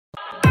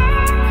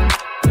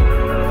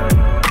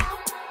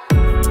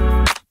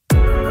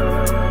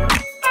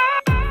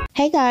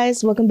Hey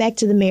guys, welcome back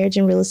to the Marriage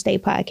and Real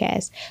Estate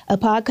Podcast, a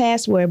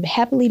podcast where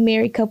happily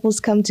married couples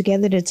come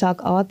together to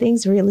talk all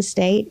things real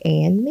estate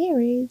and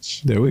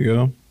marriage. There we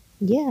go.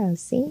 Yeah,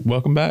 see?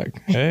 Welcome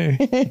back. Hey.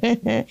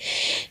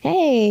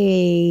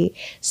 Hey.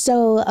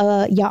 So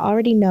y'all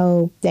already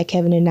know that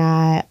Kevin and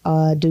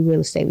I do real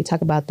estate. We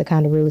talk about the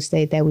kind of real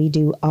estate that we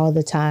do all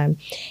the time.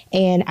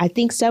 And I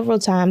think several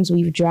times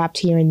we've dropped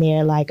here and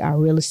there like our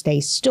real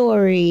estate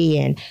story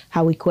and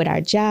how we quit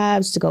our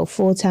jobs to go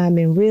full-time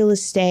in real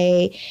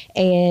estate.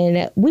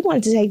 And we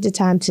wanted to take the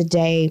time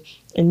today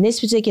in this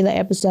particular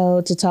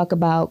episode to talk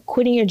about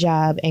quitting your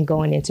job and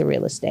going into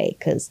real estate,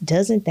 because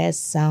doesn't that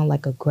sound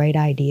like a great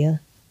idea?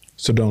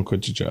 So don't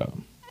quit your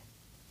job.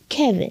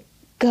 Kevin,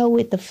 go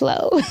with the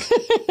flow.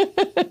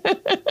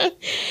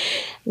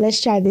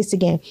 Let's try this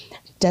again.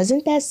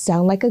 Doesn't that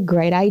sound like a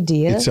great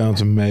idea? It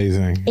sounds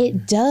amazing.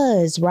 It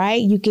does,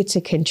 right? You get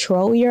to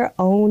control your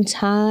own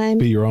time.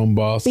 Be your own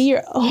boss. Be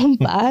your own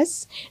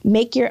boss.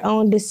 Make your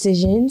own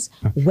decisions.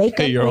 Wake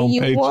up when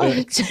you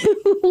want to.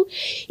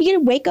 You get to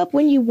wake up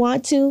when you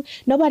want to.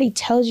 Nobody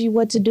tells you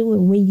what to do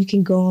and when you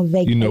can go on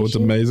vacation. You know what's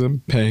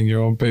amazing? Paying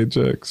your own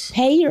paychecks.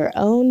 Pay your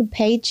own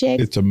paycheck.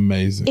 It's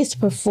amazing. It's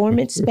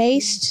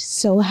performance-based.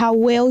 So how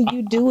well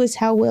you do is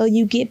how well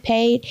you get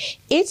paid.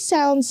 It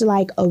sounds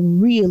like a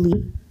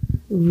really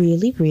good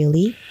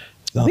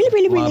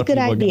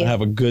idea.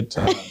 Have a good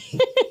time.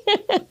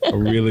 A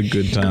really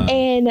good time.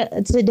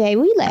 And today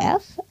we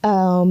laugh,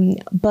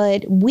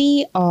 but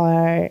we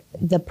are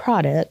the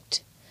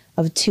product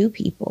of two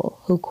people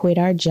who quit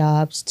our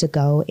jobs to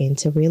go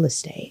into real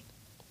estate.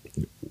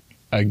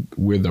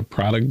 We're the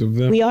product of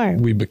them? We are.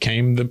 We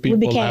became the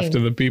people after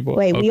the people?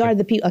 Wait, okay. We are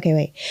the people. Okay,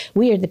 wait.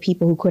 We are the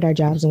people who quit our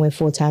jobs and went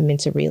full-time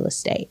into real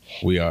estate.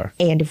 We are.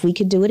 And if we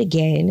could do it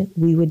again,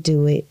 we would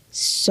do it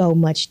so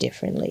much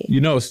differently. You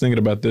know, I was thinking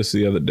about this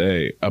the other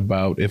day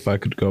about if I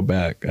could go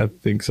back. I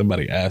think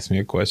somebody asked me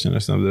a question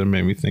or something that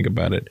made me think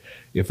about it.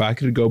 If I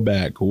could go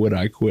back, would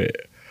I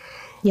quit?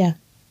 Yeah.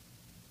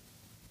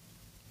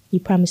 You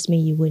promised me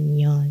you wouldn't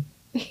yawn.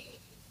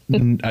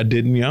 I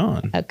didn't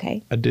yawn.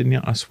 Okay. I didn't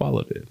yawn. I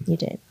swallowed it. You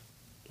did.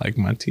 Like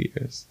my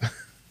tears.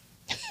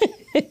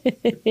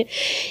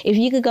 If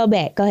you could go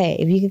back, go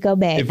ahead. If you could go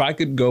back. If I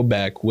could go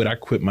back, would I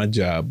quit my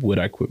job? Would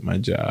I quit my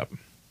job?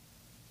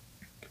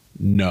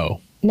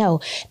 No.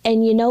 No.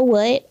 And you know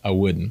what? I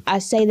wouldn't. I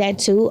say that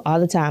too all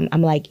the time.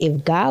 I'm like,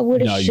 if God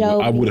would have showed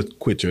I would have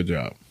quit your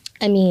job.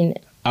 I mean.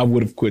 I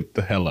would have quit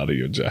the hell out of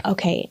your job.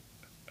 Okay.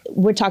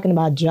 We're talking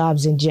about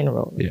jobs in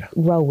general. Yeah.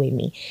 Roll with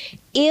me.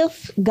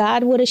 If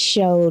God would have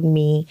showed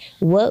me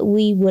what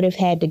we would have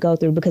had to go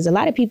through, because a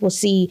lot of people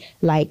see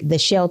like the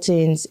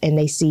Sheltons and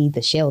they see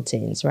the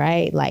Sheltons,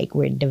 right? Like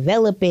we're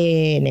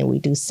developing and we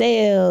do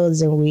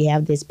sales and we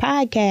have this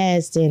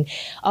podcast and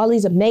all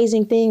these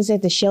amazing things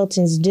that the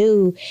Sheltons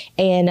do.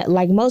 And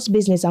like most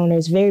business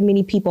owners, very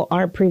many people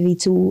aren't privy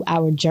to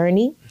our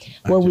journey.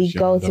 What we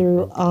go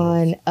through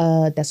on,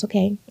 that's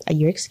okay,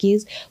 you're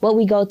excused. What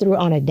we go through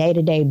on a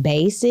day-to-day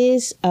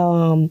basis,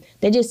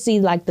 they just see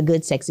like the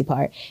good, sexy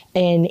part.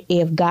 And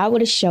if God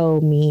would have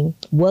showed me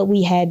what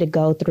we had to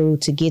go through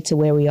to get to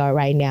where we are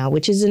right now,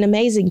 which is an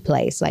amazing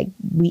place, like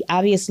we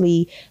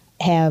obviously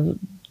have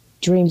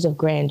dreams of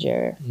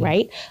grandeur,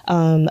 right?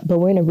 But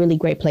we're in a really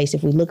great place.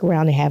 If we look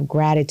around and have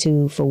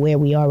gratitude for where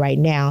we are right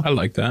now. I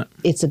like that.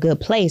 It's a good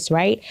place,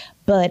 right?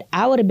 But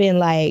I would have been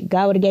like,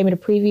 God would have gave me the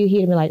preview. He'd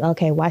have been like,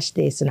 okay, watch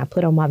this. And I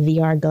put on my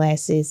VR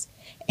glasses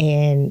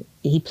and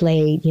he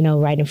played, you know,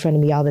 right in front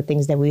of me, all the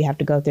things that we have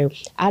to go through.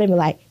 I'd have been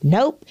like,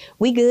 nope,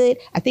 we good.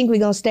 I think we're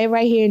going to stay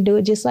right here and do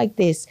it just like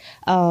this.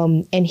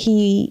 And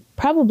he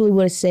probably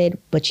would have said,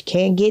 but you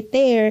can't get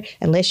there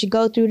unless you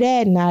go through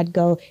that. And I'd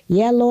go,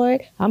 yeah,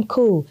 Lord, I'm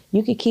cool.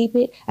 You can keep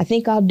it. I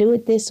think I'll do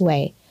it this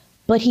way.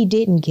 But he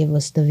didn't give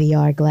us the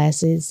VR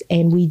glasses.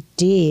 And we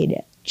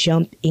did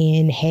jump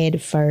in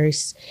head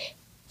first,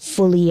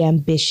 fully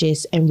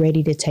ambitious and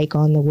ready to take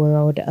on the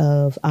world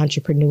of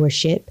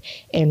entrepreneurship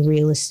and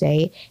real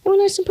estate. And we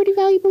learned some pretty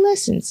valuable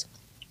lessons.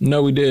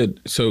 No, we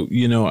did. So,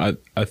 you know,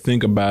 I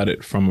think about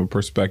it from a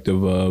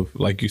perspective of,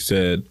 like you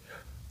said,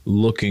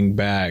 looking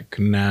back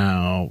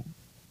now,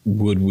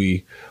 would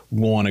we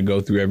want to go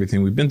through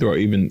everything we've been through, or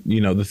even,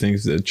 you know,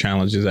 the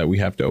challenges that we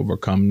have to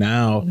overcome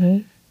now?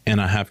 Mm-hmm.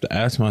 And I have to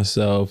ask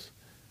myself,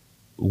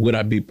 would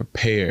I be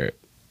prepared?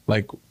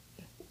 Like,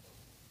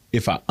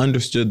 if I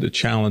understood the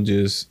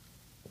challenges,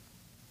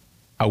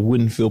 I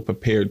wouldn't feel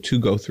prepared to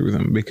go through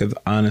them, because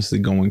honestly,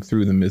 going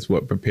through them is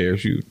what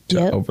prepares you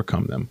to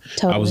overcome them.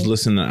 Totally. I was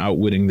listening to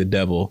Outwitting the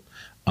Devil.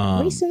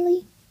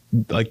 Recently?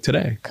 Like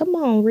today. Come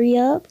on,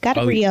 re-up. Got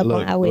to re-up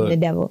on Outwitting the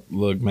Devil.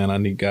 Look, man, I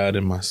need God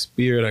in my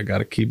spirit. I got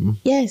to keep him.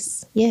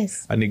 Yes.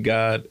 I need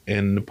God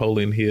and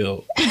Napoleon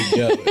Hill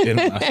together in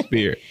my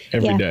spirit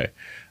every day.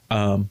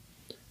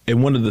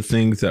 And one of the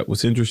things that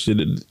was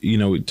interested, you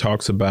know, it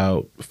talks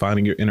about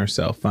finding your inner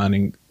self,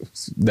 finding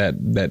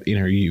that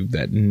inner you,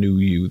 that new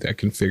you that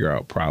can figure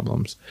out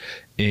problems,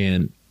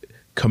 and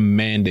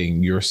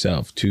commanding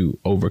yourself to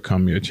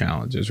overcome your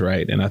challenges,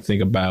 right? And I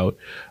think about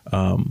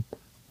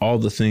all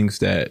the things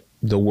that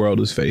the world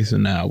is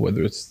facing now,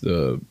 whether it's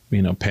the,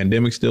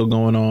 pandemic still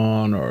going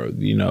on, or,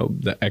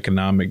 the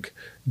economic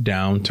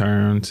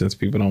downturn, since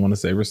people don't want to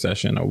say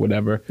recession or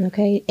whatever.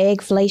 Okay.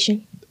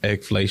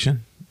 Eggflation.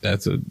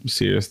 That's a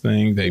serious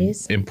thing. They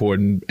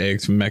importing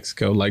eggs from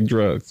Mexico like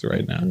drugs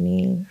right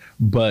now.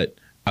 But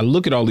I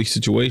look at all these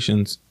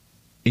situations,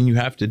 and you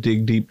have to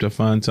dig deep to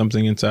find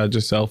something inside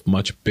yourself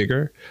much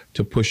bigger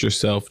to push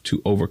yourself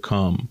to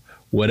overcome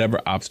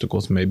whatever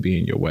obstacles may be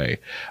in your way.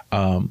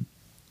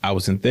 I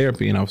was in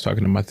therapy, and I was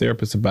talking to my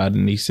therapist about it,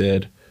 and he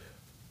said,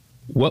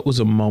 what was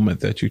a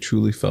moment that you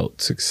truly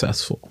felt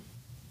successful?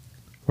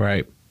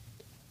 Right?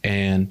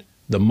 And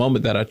the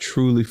moment that I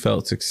truly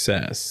felt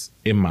success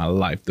in my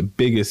life, the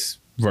biggest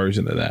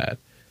version of that,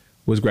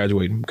 was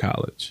graduating from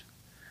college,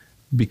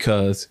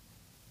 because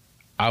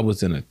I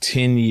was in a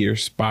 10-year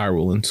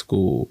spiral in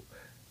school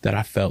that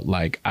I felt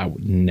like I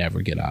would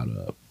never get out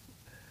of.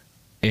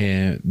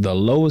 And the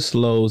lowest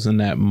lows in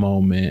that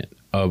moment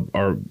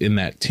or in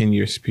that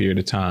 10-year period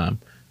of time,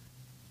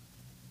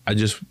 I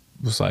just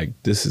was like,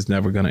 this is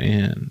never going to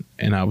end.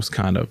 And I was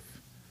kind of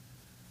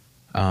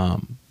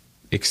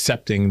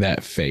accepting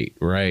that fate,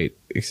 right?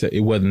 Except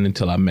it wasn't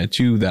until I met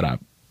you that I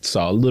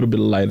saw a little bit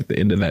of light at the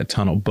end of that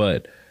tunnel.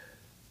 But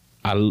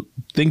I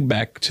think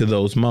back to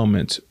those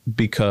moments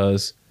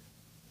because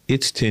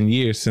it's 10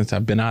 years since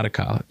I've been out of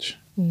college.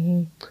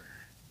 Mm-hmm.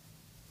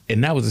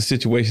 And that was a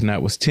situation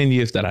that was 10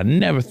 years that I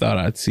never thought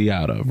I'd see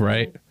out of,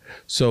 right?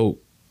 So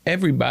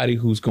everybody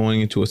who's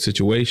going into a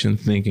situation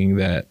thinking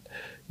that,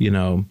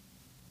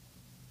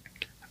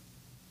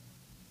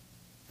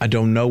 I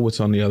don't know what's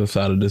on the other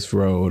side of this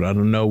road. I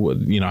don't know what,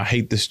 I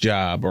hate this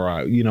job,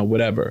 or,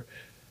 whatever.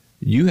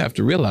 You have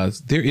to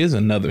realize there is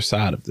another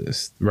side of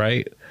this,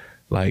 right?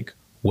 Like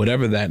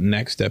whatever that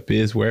next step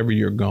is, wherever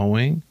you're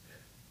going,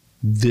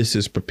 this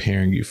is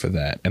preparing you for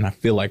that. And I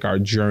feel like our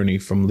journey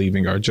from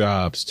leaving our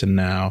jobs to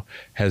now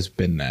has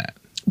been that.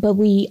 But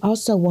we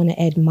also want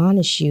to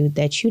admonish you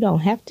that you don't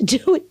have to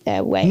do it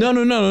that way. No.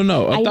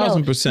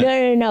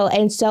 1,000%. No.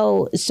 And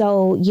so,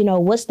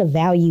 what's the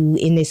value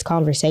in this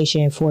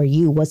conversation for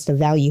you? What's the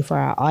value for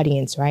our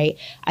audience, right?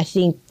 I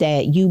think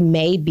that you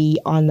may be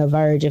on the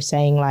verge of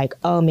saying like,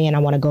 oh man, I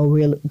want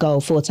to go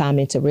full time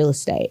into real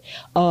estate.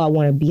 Oh, I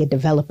want to be a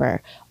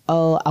developer.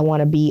 Oh, I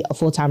want to be a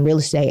full-time real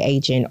estate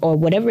agent, or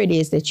whatever it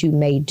is that you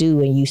may do,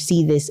 and you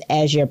see this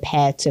as your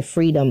path to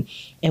freedom.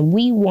 And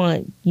we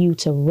want you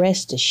to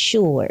rest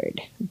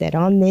assured that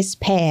on this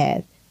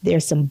path,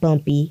 there's some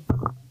bumpy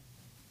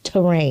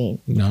terrain.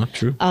 No,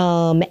 true.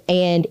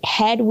 And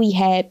had we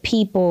had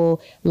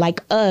people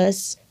like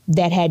us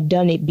that had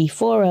done it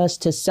before us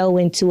to sow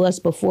into us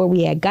before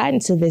we had gotten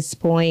to this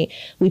point,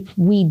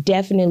 we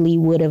definitely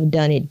would have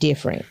done it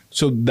different.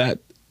 So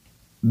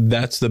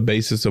that's the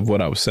basis of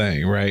what I was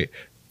saying, right?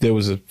 There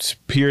was a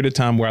period of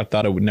time where I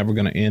thought it was never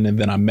going to end. And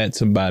then I met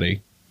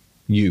somebody,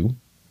 you,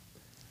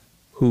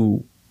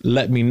 who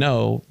let me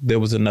know there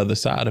was another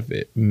side of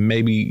it.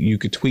 Maybe you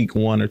could tweak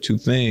one or two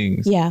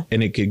things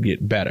and it could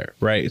get better,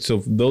 right?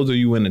 So for those of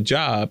you in a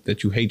job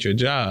that you hate your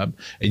job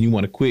and you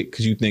want to quit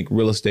because you think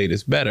real estate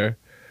is better,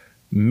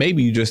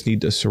 maybe you just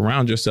need to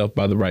surround yourself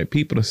by the right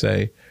people to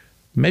say,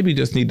 maybe you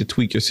just need to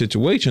tweak your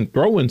situation,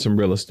 throw in some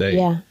real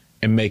estate.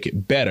 And make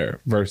it better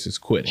versus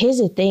quitting. Here's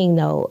the thing,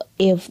 though.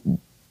 If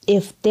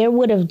there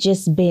would have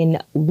just been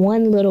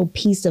one little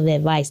piece of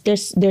advice,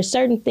 there's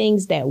certain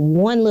things that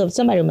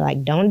somebody would be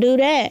like, don't do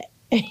that.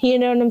 You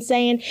know what I'm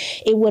saying?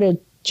 It would have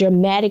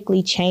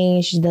dramatically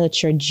changed the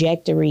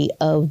trajectory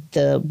of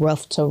the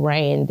rough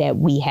terrain that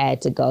we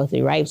had to go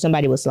through, right? If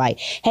somebody was like,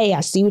 hey, I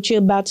see what you're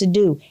about to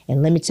do,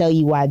 and let me tell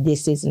you why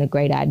this isn't a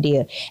great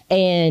idea.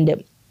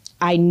 And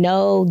I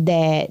know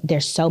that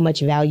there's so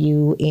much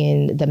value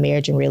in the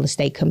marriage and real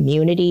estate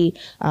community,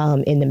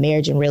 in the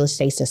marriage and real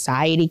estate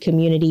society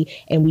community.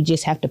 And we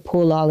just have to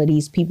pull all of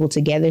these people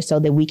together so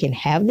that we can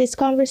have this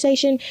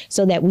conversation,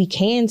 so that we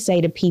can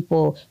say to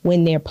people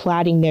when they're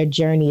plotting their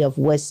journey of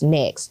what's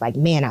next, like,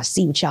 man, I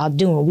see what y'all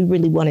doing. We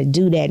really want to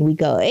do that. And we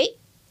go, hey,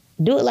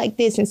 do it like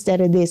this instead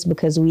of this,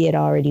 because we had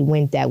already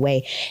went that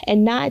way.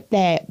 And not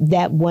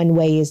that one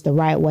way is the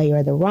right way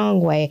or the wrong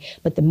way,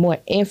 but the more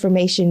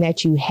information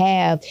that you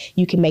have,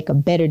 you can make a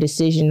better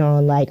decision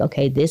on like,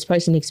 okay, this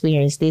person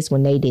experienced this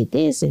when they did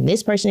this, and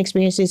this person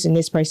experienced this, and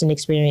this person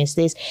experienced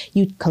this.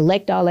 You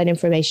collect all that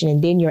information,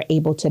 and then you're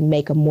able to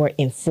make a more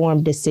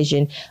informed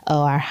decision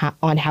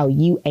on how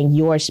you and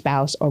your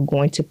spouse are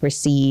going to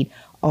proceed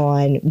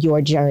on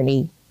your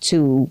journey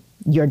to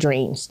your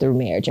dreams through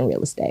marriage and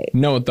real estate.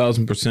 No,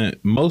 1,000%.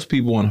 Most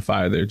people want to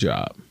fire their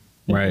job,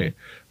 right?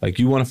 Like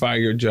you want to fire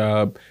your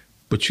job,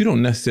 but you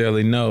don't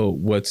necessarily know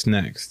what's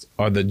next,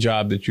 or the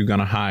job that you're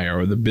going to hire,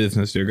 or the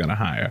business you're going to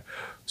hire.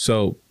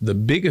 So the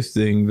biggest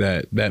thing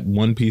that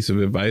one piece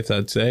of advice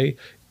I'd say,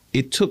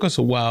 it took us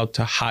a while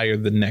to hire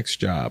the next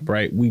job,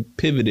 right? We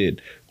pivoted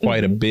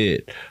quite a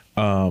bit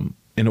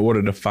in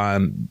order to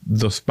find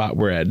the spot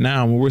we're at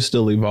now. And we're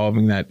still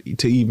evolving that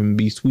to even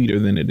be sweeter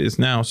than it is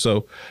now.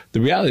 So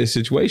the reality of the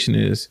situation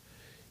is,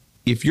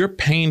 if your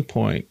pain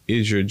point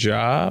is your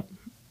job,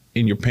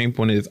 and your pain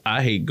point is,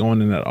 I hate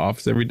going in that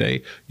office every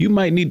day, you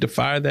might need to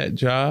fire that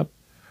job,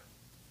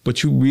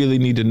 but you really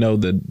need to know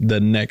the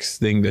next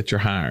thing that you're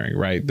hiring,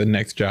 right? The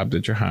next job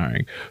that you're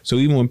hiring. So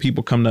even when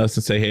people come to us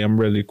and say, hey, I'm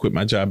ready to quit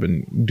my job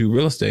and do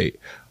real estate,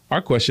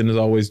 our question is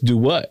always, do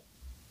what?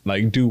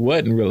 Like, do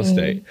what in real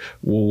estate?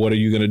 Well, what are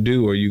you going to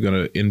do? Are you going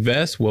to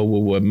invest? Well,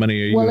 what money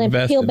are you going to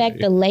invest? Well, and peel back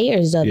the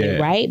layers of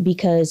it, right?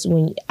 Because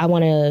when I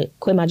want to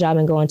quit my job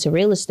and go into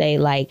real estate,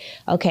 like,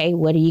 okay,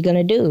 what are you going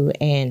to do?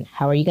 And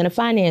how are you going to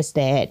finance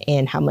that?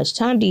 And how much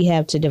time do you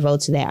have to devote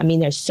to that? I mean,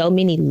 there's so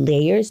many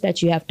layers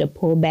that you have to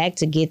pull back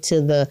to get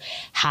to the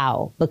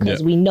how.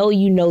 Because we know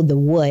you know the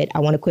what,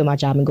 I want to quit my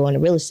job and go into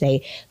real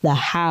estate. The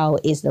how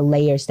is the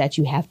layers that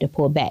you have to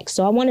pull back.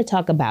 So I want to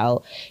talk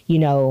about, you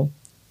know,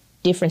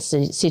 different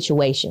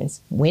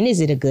situations. When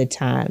is it a good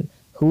time?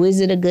 Who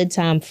is it a good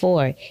time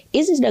for?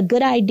 Is it a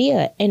good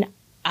idea? And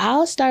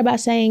I'll start by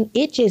saying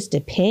it just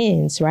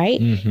depends, right?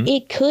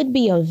 It could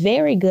be a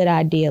very good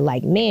idea.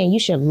 Like, man, you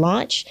should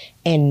launch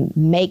and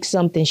make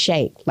something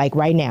shake. Like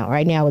right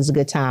now is a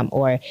good time.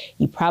 Or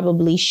you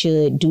probably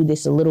should do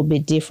this a little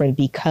bit different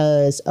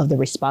because of the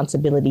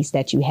responsibilities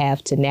that you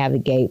have to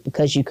navigate,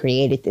 because you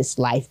created this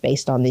life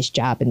based on this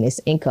job and this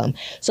income.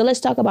 So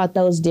let's talk about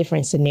those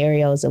different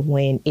scenarios of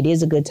when it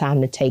is a good time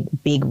to take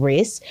big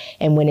risks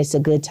and when it's a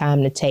good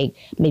time to take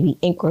maybe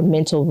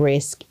incremental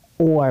risk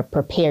or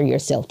prepare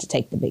yourself to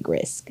take the big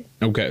risk.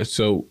 Okay,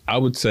 so I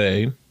would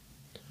say,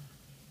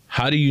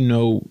 how do you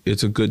know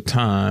it's a good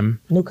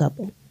time? New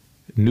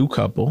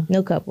couple.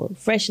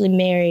 Freshly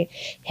married,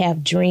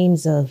 have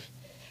dreams of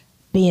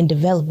being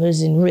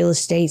developers and real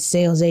estate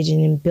sales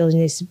agent and building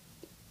this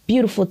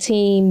beautiful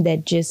team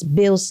that just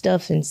builds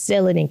stuff and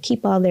sell it and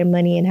keep all their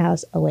money in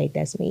house. Oh, wait,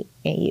 that's me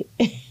and you.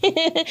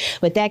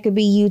 But that could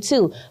be you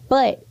too.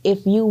 But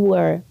if you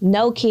were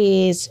no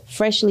kids,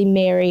 freshly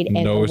married,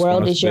 and the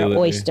world is your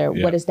oyster,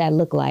 what does that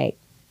look like?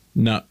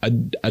 No, I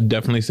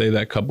definitely say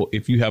that couple,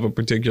 if you have a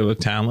particular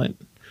talent,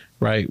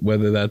 right,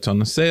 whether that's on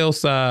the sales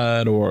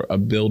side or a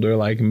builder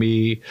like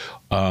me,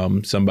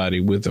 somebody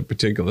with a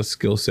particular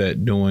skill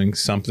set doing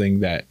something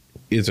that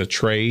is a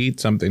trade,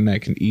 something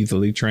that can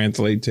easily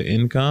translate to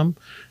income,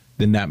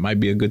 then that might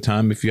be a good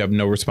time if you have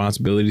no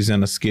responsibilities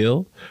and a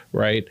skill,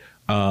 right?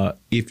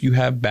 If you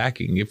have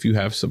backing, if you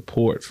have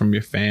support from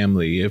your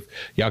family, if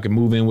y'all can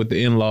move in with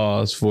the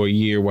in-laws for a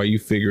year while you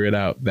figure it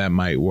out, that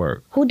might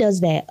work. Who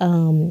does that?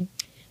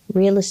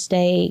 Real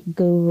estate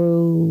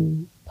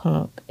guru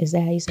punk. Is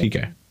that how you say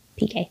it?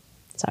 PK.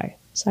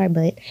 Sorry,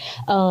 bud.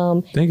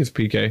 I think it's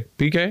PK.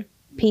 PK?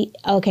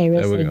 Okay, real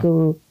estate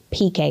guru.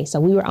 PK. So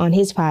we were on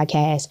his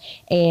podcast,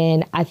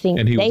 and I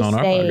think he was on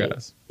our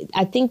podcast.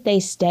 I think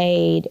they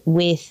stayed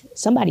with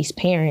somebody's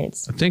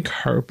parents. I think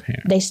her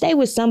parents. They stayed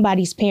with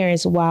somebody's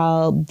parents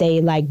while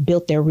they like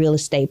built their real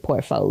estate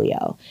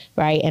portfolio,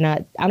 right? And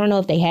I don't know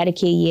if they had a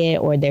kid yet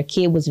or their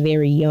kid was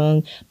very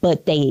young,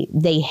 but they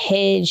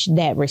hedged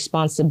that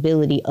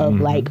responsibility of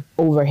like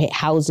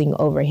housing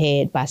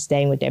overhead by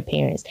staying with their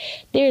parents.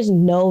 There's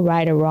no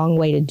right or wrong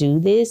way to do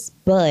this,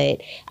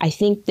 but I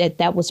think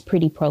that was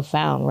pretty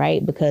profound,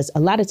 right? Because a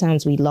lot of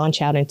times we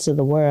launch out into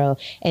the world,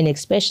 and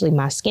especially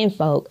my skin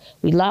folk,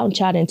 we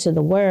launch out into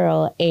the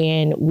world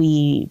and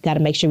we got to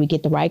make sure we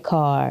get the right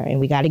car,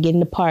 and we got to get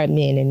an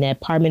apartment, and the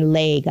apartment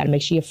laid, got to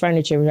make sure your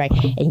furniture is right.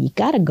 And you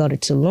got to go to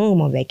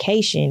Tulum on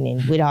vacation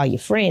and with all your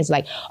friends.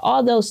 Like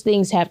all those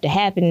things have to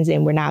happen,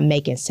 and we're not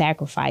making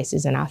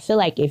sacrifices. And I feel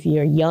like if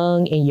you're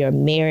young in your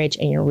marriage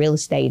and your real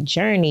estate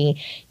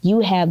journey, you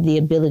have the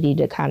ability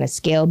to kind of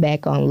scale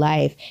back on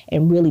life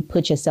and really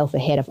put yourself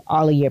ahead of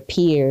all of your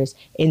peers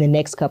in the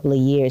next couple of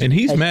years. And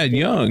he's mad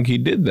young. He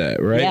did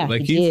that, right? Yeah,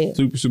 like he's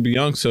super, super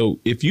young. So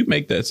if you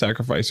make that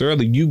sacrifice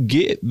early, you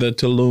get the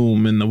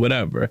Tulum and the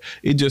whatever.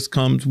 It just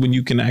comes when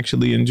you can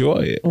actually enjoy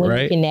it, when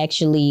right? You can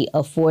actually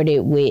afford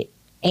it with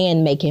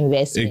and make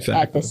investments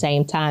at the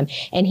same time.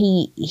 And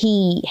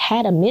he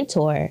had a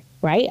mentor,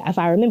 right? If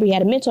I remember, he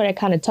had a mentor that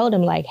kind of told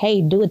him like,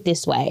 hey, do it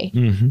this way,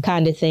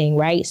 kind of thing,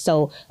 right?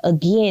 So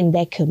again,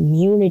 that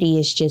community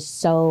is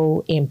just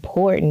so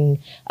important.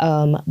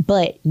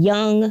 But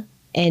young,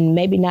 and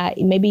maybe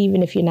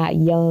even if you're not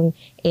young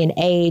in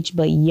age,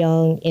 but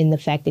young in the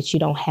fact that you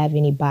don't have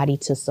anybody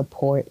to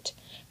support,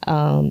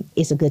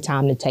 it's a good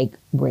time to take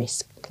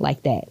risk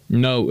like that.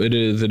 No, it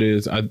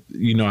is. I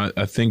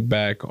think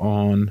back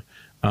on,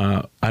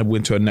 I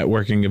went to a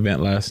networking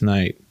event last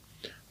night.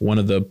 One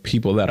of the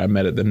people that I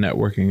met at the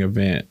networking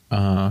event,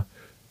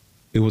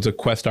 it was a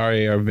Quest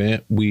IRA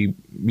event. We,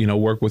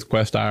 work with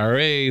Quest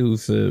IRA,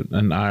 who's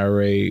an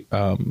IRA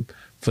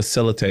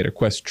facilitator,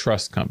 Quest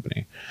Trust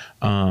Company.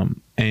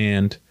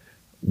 And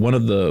one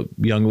of the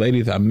young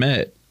ladies I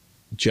met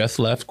just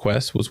left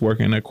Quest, was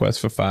working at Quest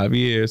for 5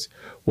 years.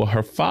 Well,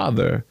 her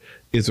father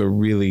is a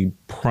really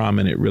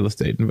prominent real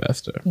estate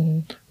investor,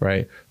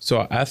 right? So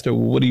I asked her,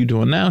 well, what are you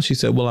doing now? She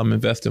said, well, I'm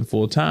investing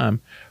full time.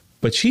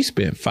 But she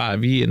spent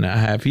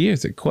 5.5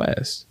 years at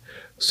Quest.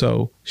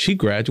 So she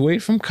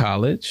graduated from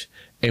college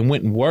and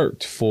went and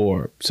worked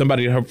for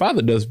somebody her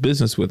father does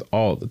business with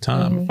all the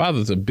time. Her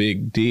father's a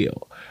big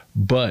deal.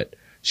 But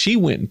She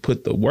went and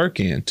put the work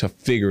in to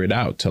figure it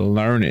out, to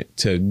learn it,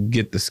 to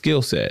get the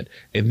skill set.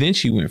 And then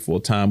she went full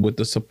time with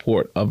the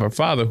support of her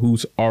father,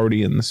 who's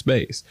already in the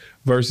space,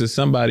 versus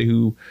somebody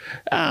who,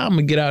 I'm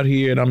going to get out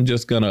here and I'm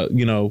just going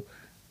to,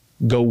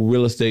 go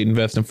real estate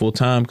investing full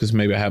time because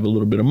maybe I have a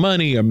little bit of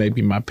money or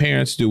maybe my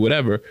parents do,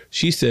 whatever.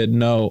 She said,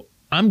 no,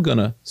 I'm going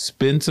to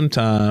spend some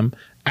time,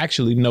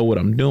 actually know what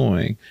I'm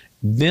doing,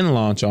 then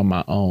launch on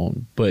my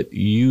own, but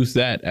use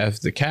that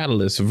as the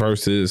catalyst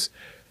versus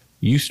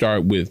you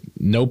start with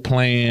no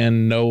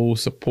plan, no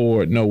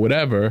support, no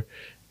whatever,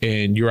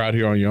 and you're out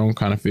here on your own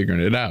kind of figuring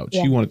it out.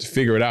 Yeah. She wanted to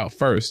figure it out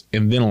first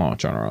and then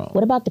launch on her own.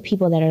 What about the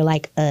people that are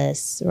like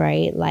us,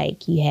 right?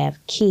 Like you have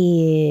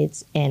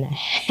kids and a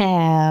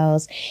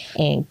house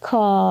and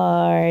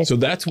cars. So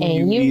that's when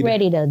and you're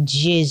ready to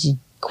just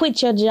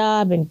quit your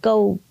job and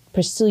go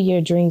pursue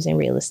your dreams in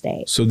real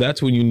estate. So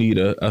that's when you need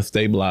a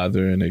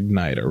stabilizer and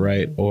igniter,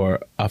 right? Mm-hmm.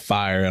 Or a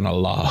fire and a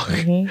log,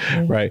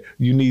 right?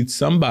 You need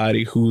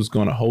somebody who's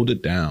going to hold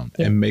it down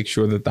and make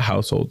sure that the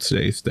household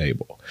stays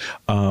stable.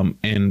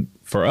 And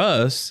for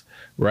us,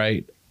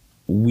 right,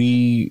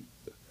 we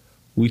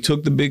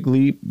took the big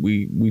leap.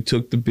 We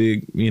took the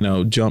big,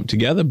 jump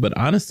together. But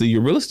honestly,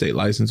 your real estate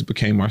license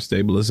became our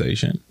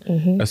stabilization,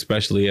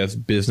 especially as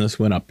business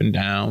went up and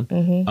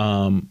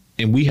down.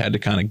 And we had to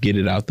kind of get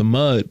it out the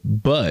mud.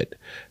 But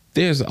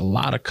there's a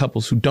lot of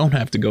couples who don't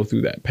have to go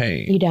through that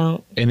pain. You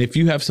don't. And if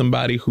you have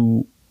somebody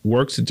who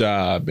works a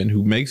job and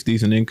who makes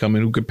decent income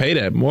and who could pay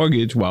that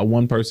mortgage while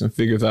one person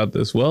figures out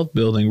this wealth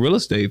building real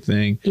estate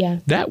thing,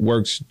 that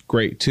works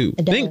great too.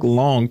 Think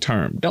long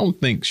term.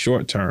 Don't think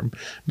short term,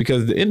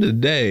 because at the end of the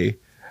day,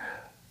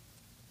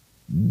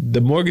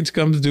 the mortgage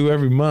comes due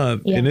every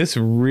month and it's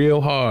real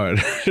hard.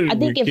 I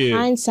think if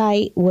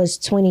hindsight was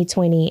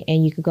 2020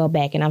 and you could go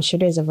back, and I'm sure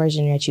there's a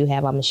version that you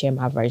have, I'm gonna share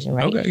my version,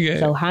 right? Okay, yeah.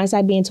 So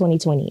hindsight being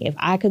 2020, if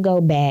I could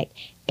go back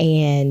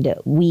and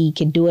we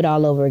could do it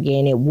all over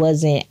again, it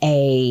wasn't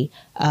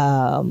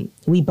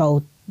we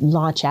both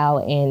launch out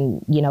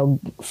and,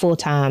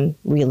 full-time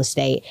real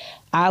estate,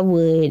 I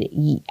would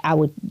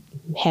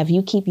have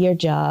you keep your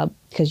job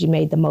because you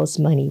made the most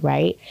money,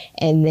 right?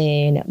 And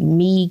then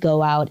me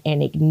go out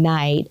and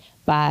ignite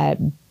by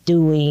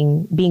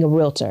being a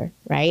realtor,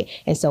 right?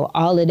 And so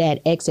all of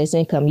that excess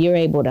income, you're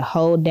able to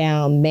hold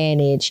down,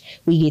 manage.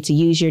 We get to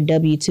use your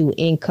W-2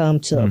 income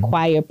to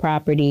acquire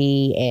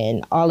property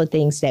and all the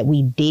things that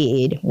we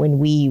did when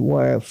we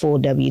were full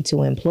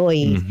W-2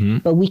 employees.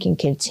 But we can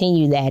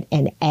continue that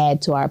and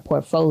add to our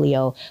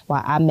portfolio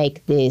while I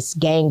make this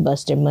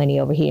gangbuster money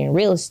over here in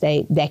real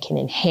estate that can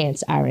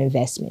enhance our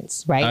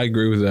investments, right? I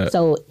agree with that.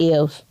 So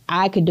if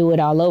I could do it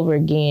all over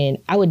again,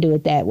 I would do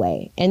it that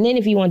way. And then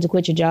if you want to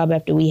quit your job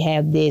after we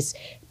have this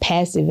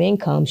passive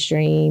income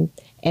stream,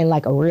 and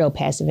like a real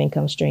passive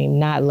income stream,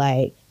 not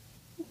like,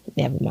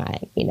 never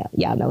mind,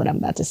 y'all know what I'm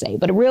about to say,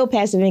 but a real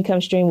passive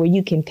income stream where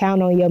you can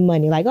count on your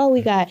money. Like, oh,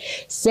 we got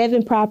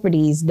 7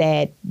 properties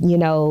that,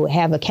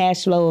 have a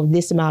cash flow of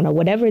this amount or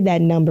whatever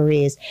that number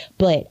is,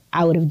 but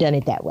I would have done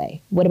it that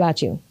way. What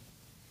about you?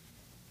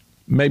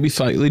 Maybe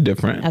slightly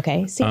different.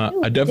 Okay.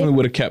 I definitely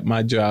would have kept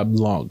my job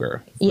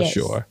longer, for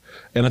sure.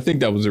 And I think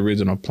that was the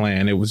original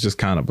plan. It was just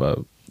kind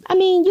of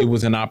it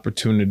was an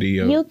opportunity.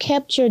 You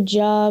kept your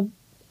job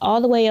all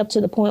the way up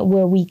to the point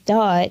where we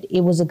thought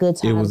it was a good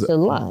time to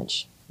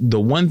launch. The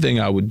one thing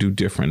I would do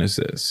different is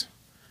this.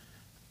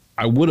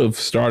 I would have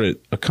started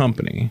a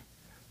company,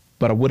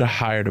 but I would have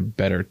hired a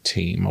better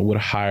team. I would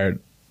have hired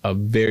a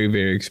very,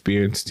 very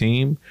experienced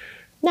team.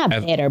 Not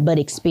better, but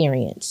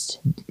experienced.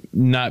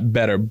 Not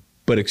better,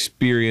 but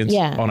experienced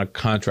on a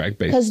contract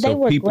basis. Because they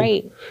were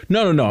great.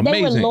 No, amazing.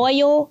 They were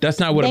loyal. That's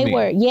not what I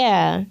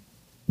mean.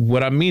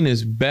 What I mean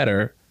is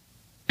better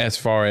as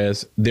far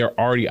as they're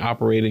already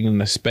operating in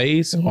the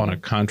space on a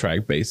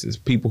contract basis.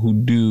 People who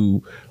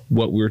do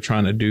what we're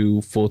trying to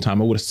do full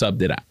time, I would have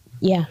subbed it out.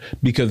 Yeah.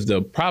 Because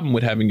the problem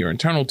with having your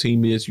internal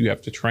team is you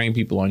have to train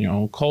people on your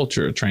own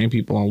culture, train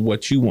people on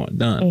what you want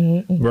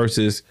done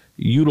versus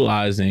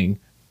utilizing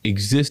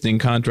existing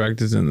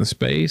contractors in the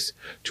space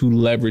to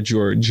leverage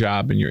your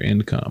job and your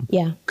income.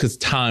 Yeah. Because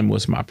time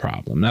was my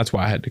problem. That's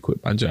why I had to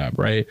quit my job,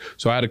 right?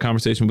 So I had a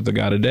conversation with a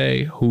guy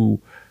today who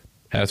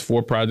has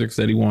 4 projects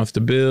that he wants to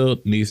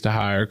build, needs to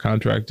hire a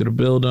contractor to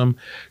build them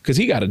because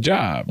he got a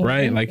job,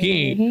 right? Like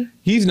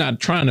he's not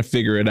trying to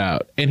figure it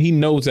out. And he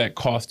knows that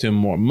cost him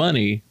more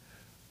money,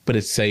 but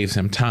it saves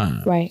him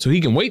time. Right. So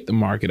he can wait the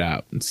market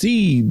out and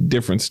see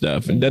different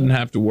stuff and doesn't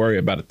have to worry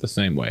about it the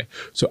same way.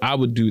 So I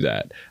would do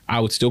that. I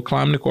would still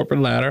climb the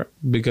corporate ladder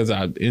because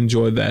I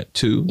enjoy that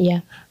too.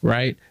 Yeah.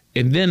 Right.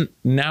 And then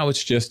now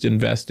it's just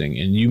investing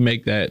and you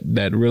make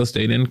that real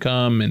estate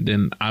income and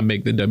then I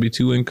make the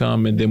W-2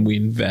 income and then we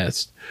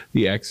invest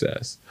the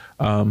excess.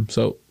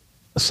 So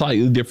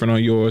slightly different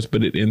on yours,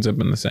 but it ends up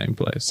in the same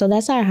place. So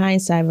that's our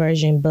hindsight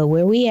version. But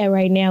where we at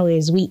right now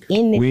is we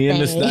in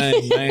this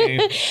thing,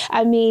 man.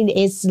 I mean,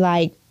 it's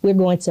like we're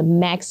going to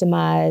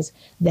maximize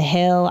the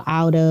hell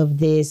out of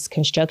this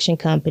construction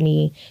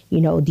company,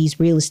 you know, these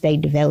real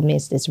estate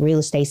developments, this real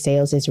estate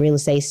sales, this real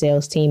estate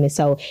sales team. And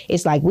so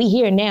it's like we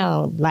here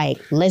now, like,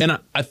 let's. And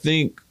I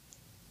think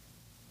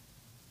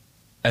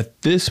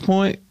at this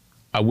point,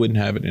 I wouldn't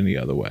have it any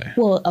other way.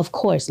 Well, of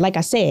course, like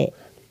I said,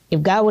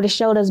 if God would have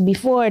showed us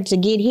before to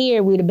get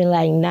here, we'd have been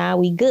like, nah,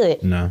 we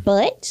good. No.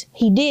 But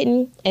he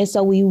didn't. And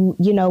so we,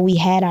 you know, we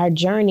had our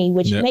journey,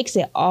 which makes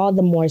it all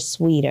the more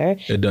sweeter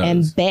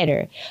and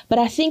better. But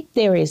I think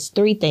there is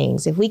 3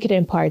 things. If we could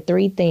impart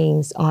 3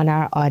 things on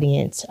our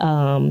audience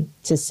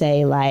to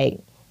say, like,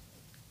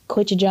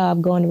 quit your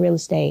job, go into real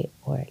estate,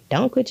 or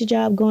don't quit your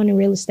job, go into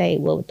real estate,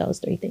 what would those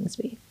 3 things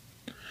be?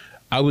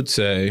 I would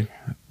say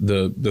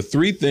the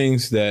 3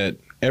 things that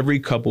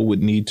every couple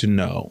would need to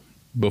know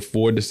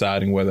before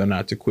deciding whether or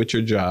not to quit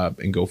your job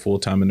and go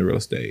full-time into real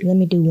estate. Let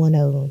me do one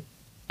of them.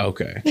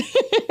 Okay.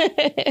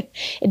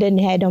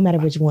 It don't matter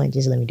which one.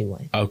 Just let me do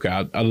one. Okay.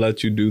 I'll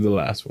let you do the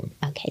last one.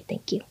 Okay.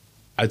 Thank you.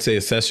 I'd say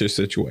assess your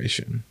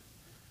situation.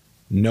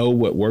 Know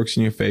what works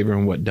in your favor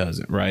and what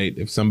doesn't, right?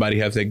 If somebody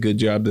has a good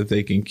job that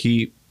they can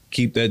keep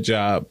that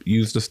job.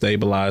 Use the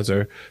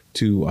stabilizer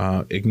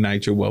to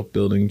ignite your wealth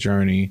building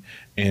journey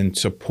and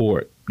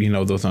support, you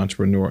know, those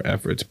entrepreneur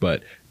efforts.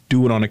 But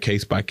do it on a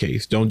case by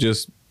case. Don't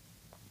just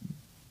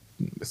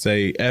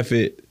say F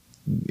it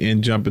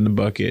and jump in the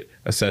bucket.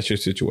 Assess your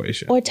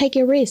situation. Or take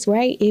a risk,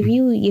 right? If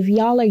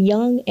y'all are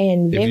young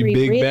and very if you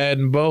big, rich, bad,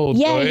 and bold.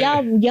 Yeah,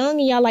 y'all young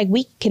and y'all like,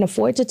 we can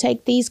afford to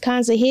take these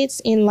kinds of hits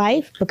in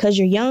life because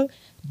you're young.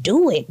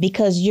 Do it,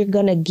 because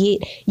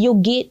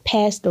you'll get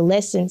past the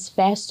lessons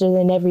faster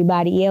than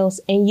everybody else,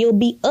 and you'll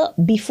be up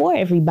before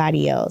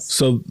everybody else.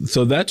 So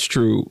that's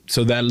true.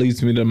 So that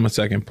leads me to my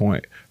second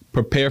point.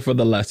 Prepare for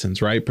the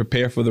lessons, right?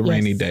 Prepare for the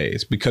rainy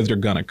days, because they're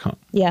going to come.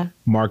 Yeah.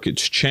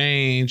 Markets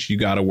change. You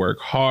got to work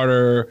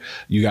harder.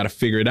 You got to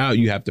figure it out.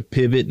 You have to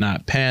pivot,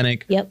 not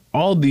panic. Yep.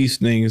 All these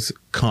things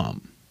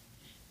come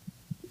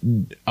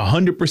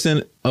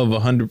 100% of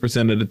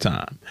 100% of the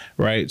time,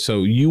 right?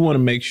 So you want to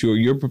make sure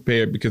you're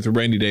prepared, because the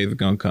rainy days are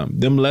going to come.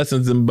 Them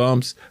lessons and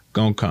bumps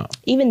going to come.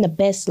 Even the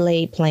best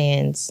laid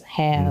plans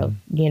have,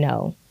 you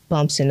know,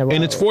 bumps in the road.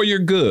 And it's for your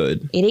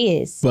good. It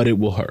is. But it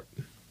will hurt.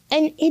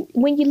 And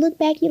when you look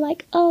back, you're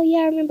like, oh, yeah,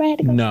 I remember I had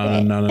to go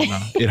No.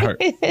 It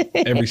hurt. You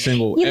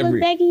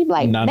look back and you're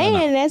like,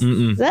 man, that's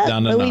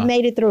sucks. But we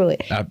made it through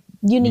it.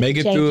 You need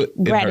to change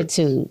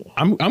gratitude.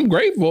 I'm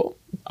grateful.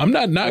 I'm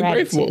not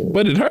grateful,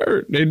 but it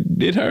hurt.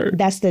 It hurt.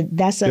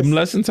 Them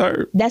lessons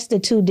hurt. That's the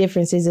 2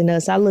 differences in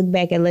us. I look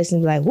back at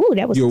lessons like, whoo,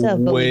 that was tough.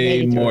 You're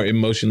way more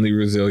emotionally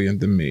resilient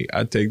than me.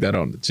 I take that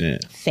on the chin.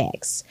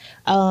 Facts.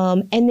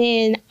 And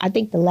then I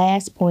think the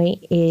last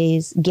point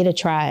is get a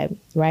tribe,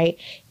 right?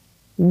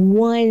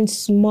 One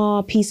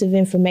small piece of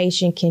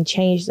information can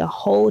change the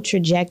whole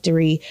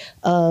trajectory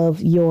of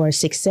your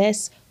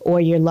success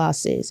or your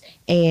losses.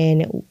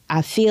 And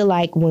I feel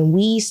like when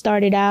we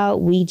started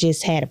out, we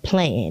just had a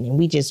plan and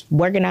we just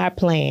working our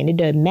plan. It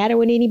doesn't matter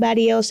what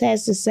anybody else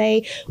has to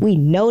say. We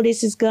know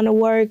this is going to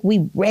work.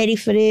 We ready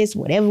for this.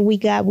 Whatever we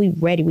got, we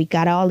ready. We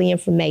got all the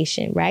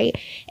information, right?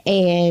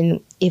 And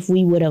if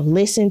we would have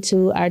listened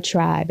to our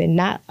tribe, and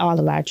not all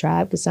of our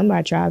tribe, because some of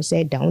our tribe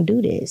said, don't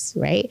do this,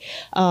 right?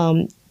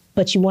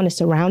 But you want to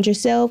surround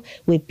yourself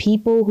with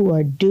people who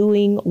are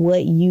doing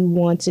what you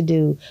want to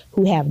do,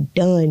 who have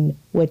done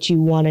what you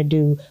want to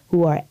do,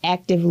 who are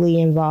actively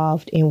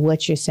involved in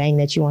what you're saying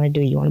that you want to do.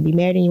 You want to be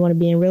married and you want to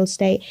be in real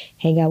estate,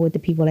 hang out with the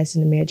people that's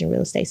in the Marriage and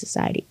Real Estate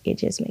Society. It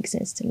just makes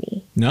sense to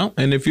me. No,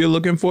 and if you're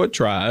looking for a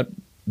tribe,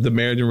 the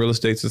Marriage and Real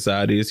Estate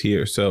Society is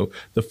here. So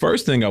the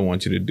first thing I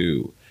want you to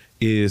do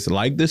is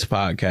like this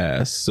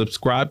podcast,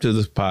 subscribe to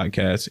this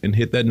podcast, and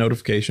hit that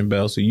notification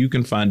bell so you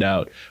can find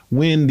out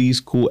when these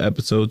cool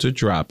episodes are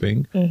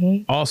dropping.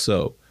 Mm-hmm.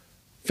 Also,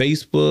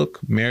 Facebook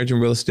Marriage and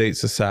Real Estate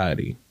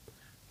Society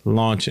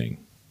launching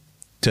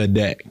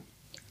today.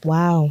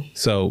 Wow.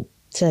 So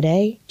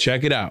today,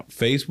 check it out.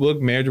 Facebook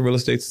Marriage and Real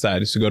Estate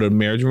Society. So go to the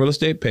Marriage and Real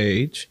Estate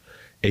page,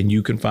 and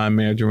you can find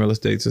Marriage and Real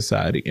Estate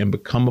Society and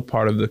become a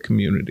part of the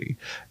community.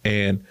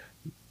 And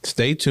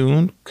stay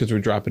tuned, because we're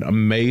dropping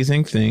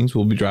amazing things.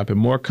 We'll be dropping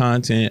more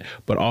content,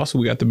 but also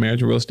we got the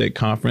Marriage and Real Estate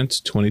Conference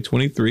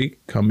 2023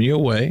 coming your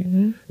way,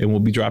 and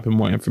we'll be dropping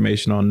more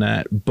information on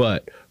that.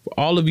 But for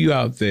all of you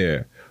out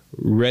there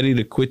ready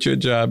to quit your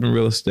job in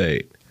real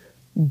estate,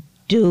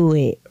 do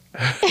it.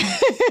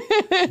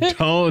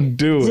 Don't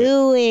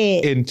do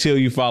it until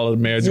you follow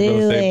the Marriage and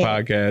Real Estate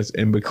podcast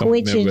and become a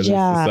member of the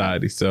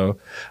society. So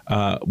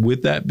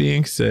with that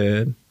being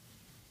said,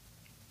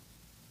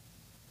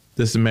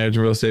 this is the Marriage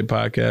and Real Estate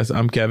Podcast.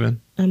 I'm Kevin.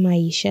 I'm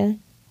Aisha.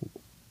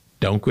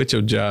 Don't quit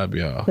your job,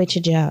 y'all. Quit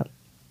your job.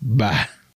 Bye.